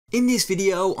In this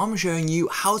video, I'm showing you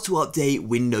how to update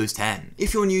Windows 10.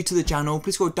 If you're new to the channel,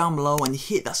 please go down below and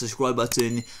hit that subscribe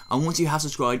button. And once you have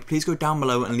subscribed, please go down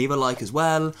below and leave a like as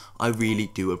well. I really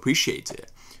do appreciate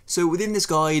it. So within this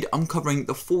guide, I'm covering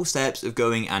the 4 steps of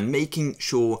going and making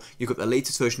sure you've got the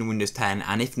latest version of Windows 10,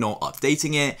 and if not,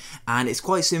 updating it. And it's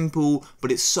quite simple,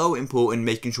 but it's so important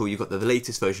making sure you've got the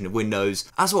latest version of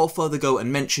Windows, as I'll further go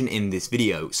and mention in this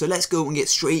video. So let's go and get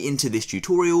straight into this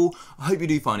tutorial. I hope you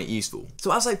do find it useful.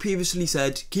 So as I previously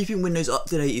said, keeping Windows up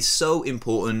to date is so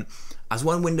important, as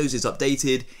when Windows is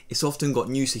updated, it's often got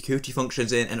new security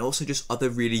functions in and also just other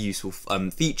really useful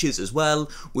features as well,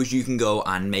 which you can go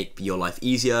and make your life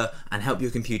easier and help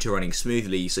your computer running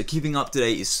smoothly. So keeping up to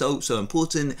date is so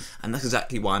important, and that's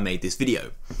exactly why I made this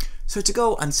video. So to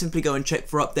go and simply go and check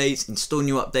for updates, install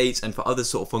new updates, and for other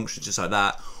sort of functions just like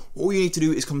that, all you need to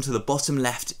do is come to the bottom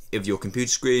left of your computer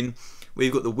screen where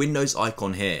you've got the Windows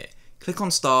icon here. Click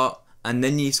on Start, and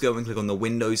then you need to go and click on the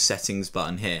Windows settings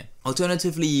button here.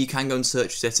 Alternatively, you can go and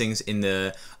search settings in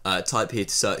the type here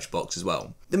to search box as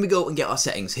well. Then we go and get our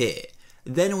settings here.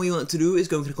 Then all you want to do is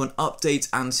go and click on Updates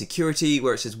and Security,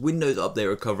 where it says Windows Update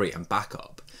Recovery and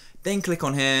Backup. Then click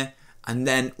on here, and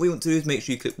then what you want to do is make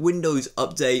sure you click Windows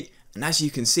Update, and as you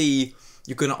can see,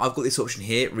 I've got this option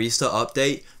here, Restart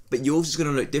Update, but yours is going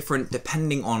to look different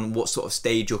depending on what sort of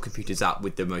stage your computer's at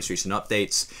with the most recent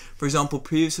updates. For example,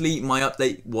 previously my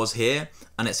update was here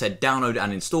and it said download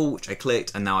and install, which I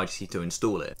clicked, and now I just need to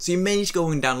install it. So you may need to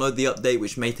go and download the update,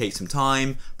 which may take some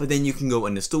time, but then you can go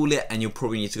and install it, and you'll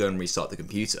probably need to go and restart the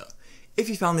computer. If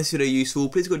you found this video useful,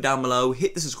 please go down below,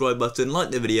 hit the subscribe button,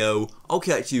 like the video. I'll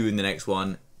catch you in the next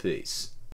one. Peace.